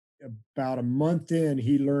about a month in,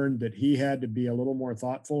 he learned that he had to be a little more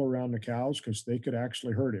thoughtful around the cows because they could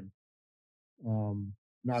actually hurt him. Um,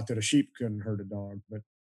 Not that a sheep couldn't hurt a dog,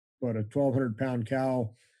 but a 1,200-pound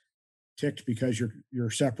cow ticked because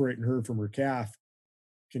you're separating her from her calf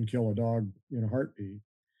can kill a dog in a heartbeat.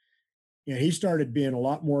 And he started being a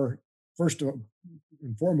lot more,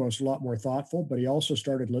 and foremost, a lot more thoughtful. But he also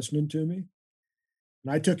started listening to me.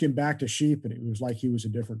 And I took him back to sheep, and it was like he was a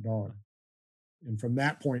different dog. And from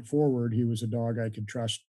that point forward, he was a dog I could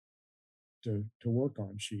trust to work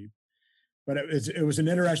on sheep. But it was an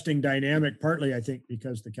interesting dynamic, partly I think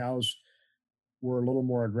because the cows were a little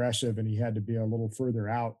more aggressive, and he had to be a little further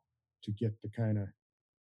out to get the kind of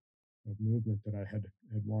movement that I had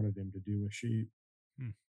wanted him to do with sheep. Hmm.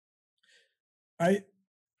 I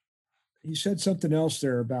He said something else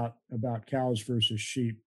there about cows versus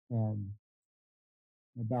sheep, um,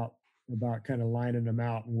 about kind of lining them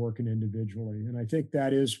out and working individually, and I think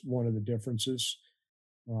that is one of the differences.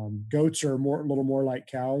 Goats are a little more like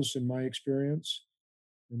cows in my experience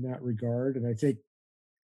in that regard, and I think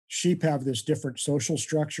sheep have this different social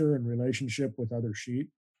structure and relationship with other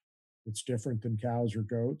sheep. It's different than cows or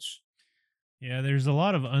goats. Yeah, there's a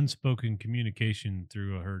lot of unspoken communication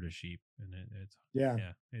through a herd of sheep, and it's Yeah,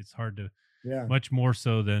 yeah, it's hard to yeah, much more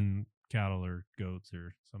so than cattle or goats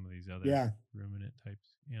or some of these other yeah, ruminant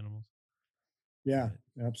types animals. yeah,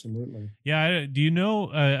 But absolutely. yeah, do you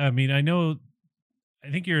know? I mean, I know. I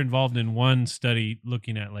think you're involved in one study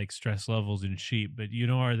looking at like stress levels in sheep, but do you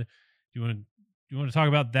want to talk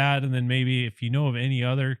about that, and then maybe if you know of any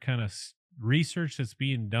other kind of research that's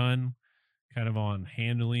being done, kind of on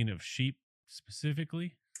handling of sheep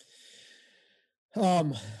specifically?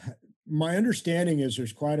 Um, my understanding is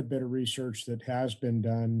there's quite a bit of research that has been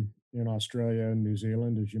done in Australia and New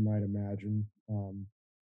Zealand, as you might imagine,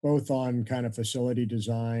 both on kind of facility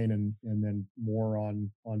design and then more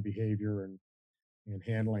on behavior and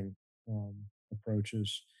handling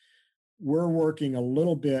approaches. We're working a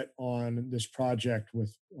little bit on this project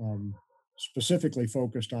with specifically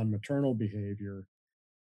focused on maternal behavior,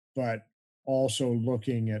 but also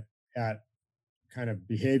looking at kind of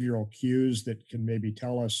behavioral cues that can maybe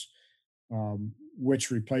tell us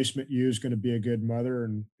which replacement ewe is going to be a good mother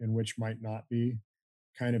and which might not be,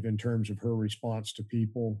 kind of in terms of her response to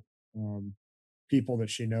people, um, people that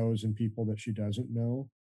she knows and people that she doesn't know.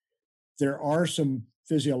 There are some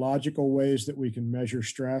physiological ways that we can measure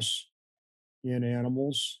stress in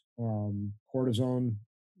animals. Cortisone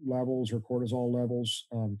levels or cortisol levels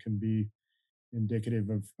can be indicative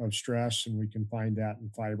of stress, and we can find that in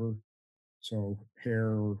fiber, so hair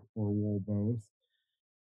or wool both.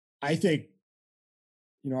 I think,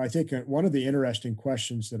 I think one of the interesting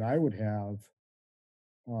questions that I would have,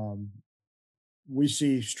 um, we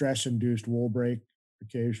see stress induced wool break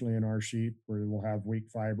occasionally in our sheep where we'll have weak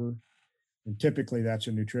fiber. And typically that's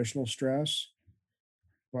a nutritional stress.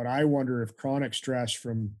 But I wonder if chronic stress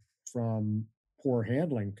from poor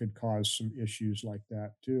handling could cause some issues like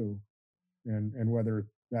that too. And whether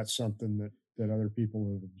that's something that other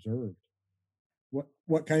people have observed.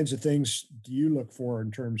 What kinds of things do you look for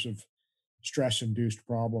in terms of stress induced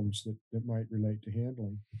problems that might relate to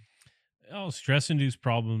handling? Oh, stress induced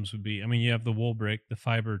problems would be, I mean, you have the wool break, the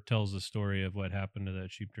fiber tells the story of what happened to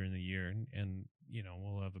that sheep during the year. And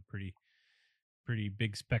we'll have a pretty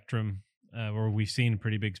big spectrum, or we've seen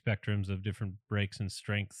pretty big spectrums of different breaks and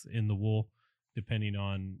strengths in the wool, depending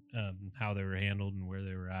on how they were handled and where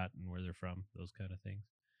they were at and where they're from, those kind of things.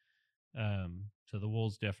 So the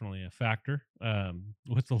wool's definitely a factor.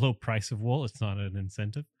 With the low price of wool, it's not an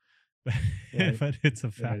incentive, but, Right, but it's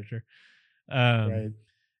a right, factor. Um, right.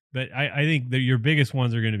 but I think that your biggest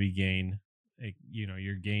ones are going to be gain, like,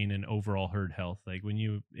 your gain in overall herd health. Like when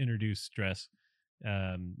you introduce stress,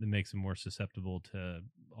 it makes them more susceptible to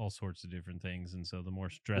all sorts of different things. And so the more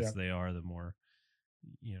Yeah. stressed they are, the more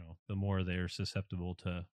they're susceptible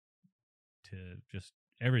to just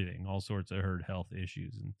everything, all sorts of herd health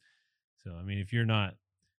issues. And So I mean, if you're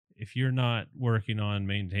not working on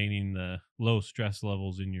maintaining the low stress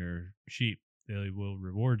levels in your sheep, they will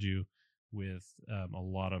reward you with a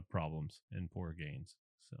lot of problems and poor gains.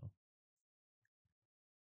 So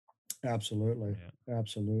Absolutely. yeah,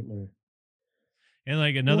 Absolutely. and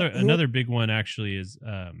like Who, who, another big one actually is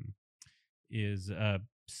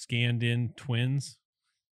scanned in twins,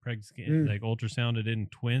 mm, like ultrasounded in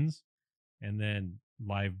twins, and then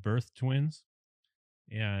live birth twins,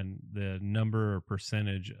 and the number or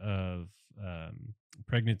percentage of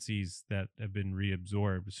pregnancies that have been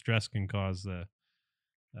reabsorbed. Stress can cause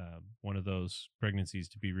one of those pregnancies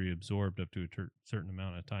to be reabsorbed up to a certain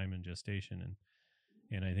amount of time in gestation,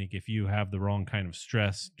 and I think if you have the wrong kind of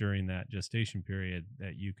stress during that gestation period,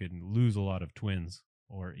 that you can lose a lot of twins,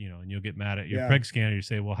 or and you'll get mad at your yeah. preg scanner. You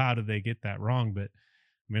say, "Well, how did they get that wrong?" But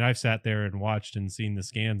I mean, I've sat there and watched and seen the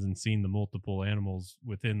scans and seen the multiple animals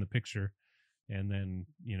within the picture, and then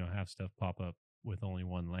have stuff pop up with only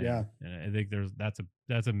one lamb. Yeah. And I think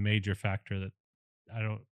that's a major factor that I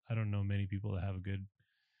don't I don't know many people that have a good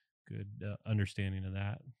understanding of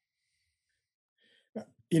that.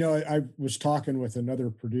 I was talking with another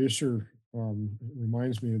producer. It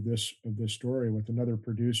reminds me of this story with another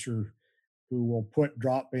producer who will put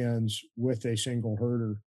drop bands with a single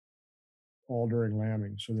herder all during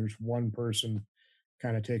lambing. So there's one person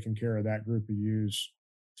kind of taking care of that group of ewes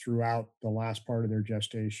throughout the last part of their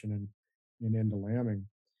gestation and into lambing.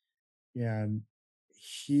 And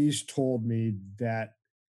he's told me that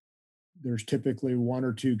there's typically one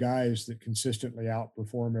or two guys that consistently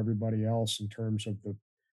outperform everybody else in terms of the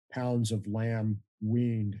pounds of lamb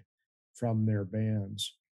weaned from their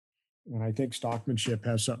bands. And I think stockmanship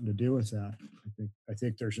has something to do with that. I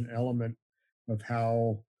think there's an element of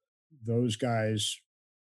how those guys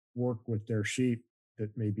work with their sheep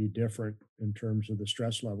that may be different in terms of the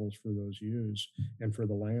stress levels for those ewes and for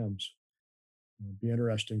the lambs. It'd be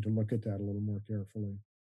interesting to look at that a little more carefully.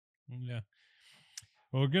 Yeah.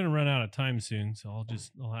 Well, we're gonna run out of time soon, so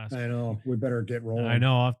I'll ask. I know we better get I rolling.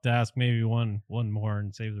 know I'll have to ask maybe one more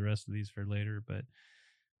and save the rest of these for later. But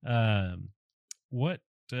um, what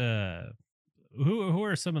who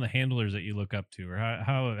are some of the handlers that you look up to, or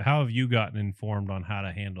how have you gotten informed on how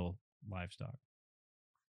to handle livestock?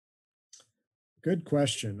 Good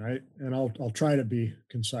question. I'll try to be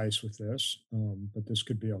concise with this, but this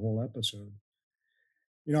could be a whole episode.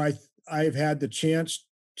 I've had the chance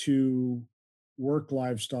to work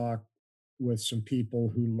livestock with some people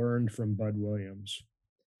who learned from Bud Williams.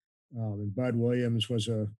 And Bud Williams was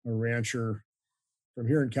a rancher from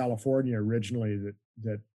here in California originally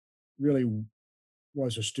that really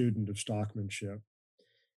was a student of stockmanship.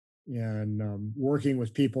 And working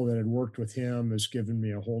with people that had worked with him has given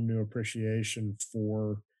me a whole new appreciation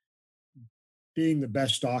for being the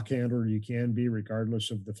best stock handler you can be, regardless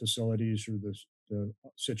of the facilities or the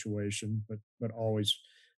situation, but always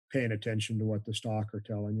paying attention to what the stock are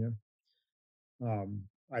telling you.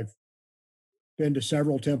 I've been to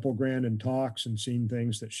several Temple Grandin talks and seen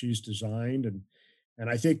things that she's designed, and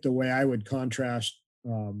I think the way I would contrast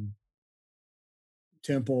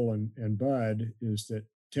Temple and Bud is that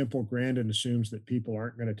Temple Grandin assumes that people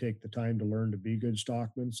aren't going to take the time to learn to be good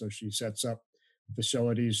stockmen, so she sets up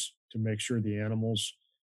facilities to make sure the animals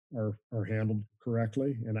are handled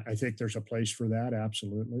correctly, and I think there's a place for that.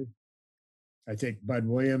 Absolutely, I think Bud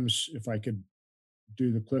Williams, if I could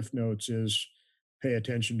do the cliff notes, is pay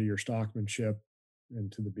attention to your stockmanship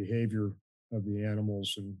and to the behavior of the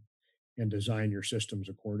animals and design your systems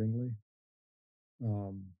accordingly.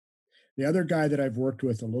 Um, the other guy that I've worked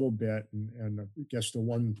with a little bit, and I guess the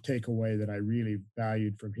one takeaway that I really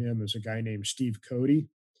valued from him is a guy named Steve Cody,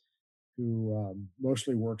 who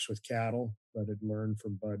mostly works with cattle, but had learned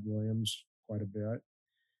from Bud Williams quite a bit.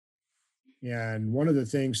 And one of the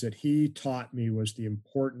things that he taught me was the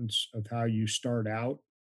importance of how you start out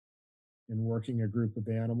in working a group of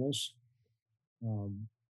animals. Um,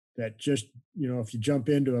 that just, if you jump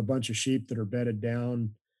into a bunch of sheep that are bedded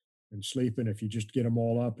down and sleeping, if you just get them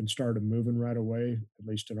all up and start them moving right away, at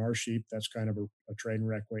least in our sheep, that's kind of a train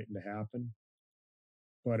wreck waiting to happen.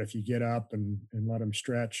 But if you get up and let them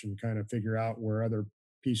stretch and kind of figure out where other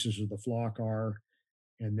pieces of the flock are,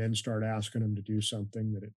 and then start asking them to do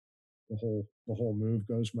something, the whole move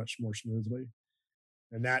goes much more smoothly.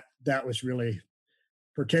 And that was really,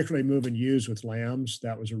 particularly moving ewes with lambs,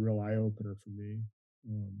 that was a real eye opener for me.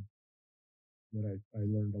 Um, that I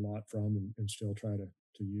learned a lot from and still try to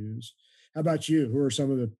use. How about you? Who are some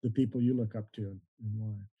of the people you look up to and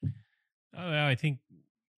why? Oh, yeah, I think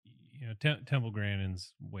Temple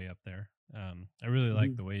Grandin's way up there. I really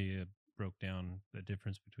like Mhm. the way you broke down the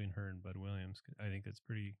difference between her and Bud Williams. I think that's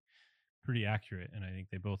pretty accurate, and I think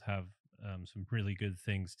they both have some really good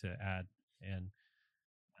things to add. And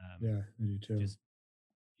Yeah, I do too. just,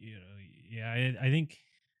 yeah, I think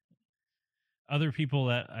other people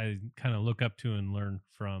that I kind of look up to and learn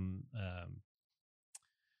from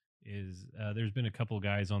is there's been a couple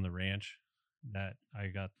guys on the ranch that I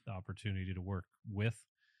got the opportunity to work with,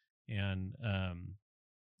 and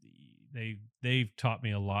they've taught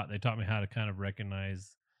me a lot. They taught me how to kind of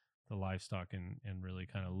recognize the livestock and really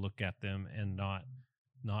kind of look at them and not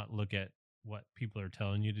look at what people are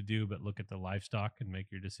telling you to do, but look at the livestock and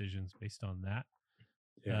make your decisions based on that.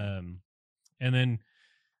 Yeah. And then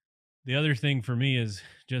the other thing for me is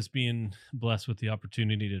just being blessed with the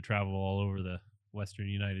opportunity to travel all over the Western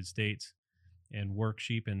United States and work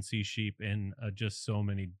sheep and see sheep in just so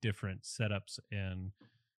many different setups and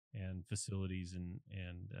facilities and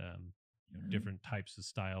different types of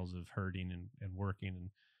styles of herding and working. And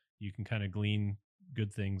you can kind of glean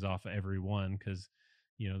good things off of every one, because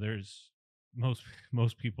there's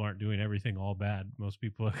most people aren't doing everything all bad. Most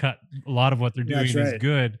people have got a lot of what they're doing That's is right.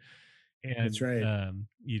 good. And That's right.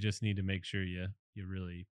 you just need to make sure you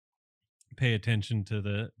really pay attention to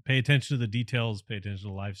the details, pay attention to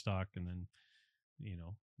the livestock, and then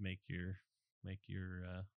make sure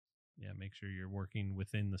you're working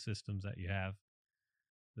within the systems that you have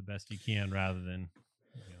the best you can, rather than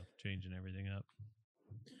changing everything up.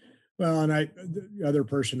 Well, and the other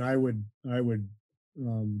person I would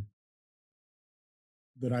um,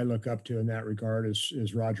 that I look up to in that regard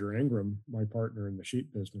is Roger Ingram, my partner in the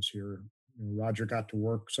sheep business here. Roger got to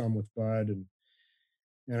work some with Bud,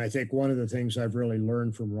 and I think one of the things I've really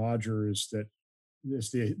learned from Roger is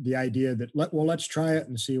the idea that let's try it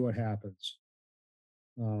and see what happens.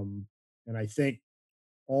 And I think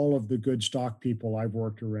all of the good stock people I've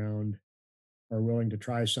worked around are willing to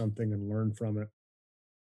try something and learn from it,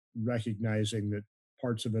 recognizing that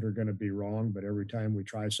parts of it are going to be wrong, but every time we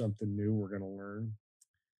try something new, we're going to learn.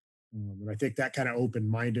 And I think that kind of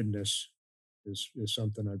open-mindedness is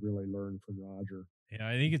something I've really learned from Roger. Yeah,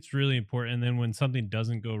 I think it's really important. And then when something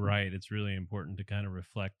doesn't go right, it's really important to kind of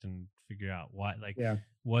reflect and figure out why. Like, Yeah,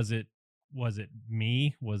 was it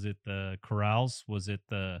me? Was it the corrals? Was it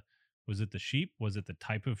the sheep? Was it the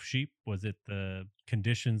type of sheep? Was it the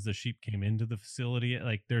conditions the sheep came into the facility?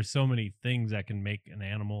 Like, there's so many things that can make an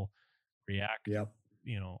animal react, yep,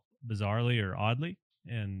 bizarrely or oddly.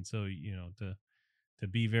 And so, to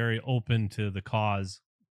be very open to the cause,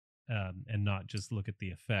 and not just look at the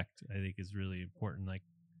effect, I think is really important. Like,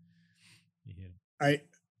 yeah.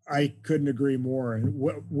 I couldn't agree more. And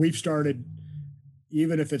what we've started,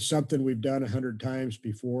 even if it's something we've done 100 times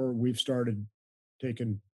before, we've started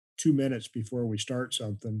taking 2 minutes before we start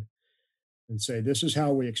something and say, this is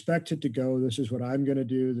how we expect it to go. This is what I'm going to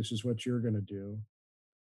do. This is what you're going to do.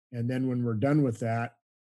 And then when we're done with that,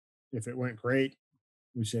 if it went great,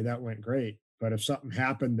 we say that went great. But if something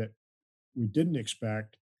happened that we didn't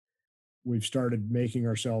expect, we've started making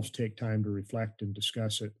ourselves take time to reflect and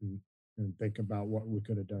discuss it and think about what we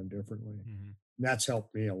could have done differently. Mm-hmm. And that's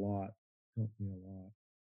helped me a lot. Helped me a lot.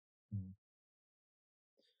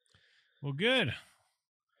 Well, good.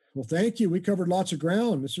 Well, thank you. We covered lots of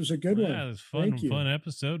ground. This was a good one. Yeah, it was fun. Fun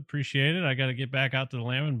episode. Appreciate it. I got to get back out to the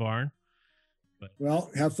lambing barn. But,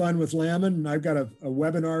 well, have fun with lambing. I've got a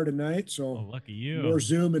webinar tonight, so lucky you. More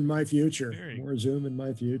Zoom in my future. More Zoom in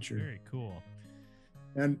my future. Very cool.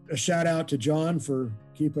 And a shout out to John for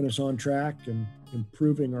keeping us on track and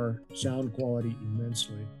improving our sound quality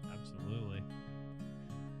immensely. Absolutely.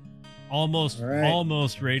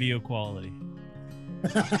 Almost radio quality.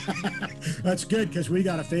 That's good, because we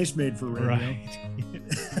got a face made for radio. Right.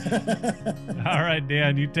 All right,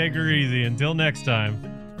 Dan, you take her easy. Until next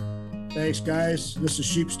time. Thanks, guys. This is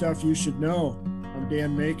Sheep Stuff You Should Know. I'm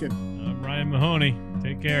Dan Macon. I'm Ryan Mahoney.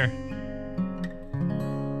 Take care.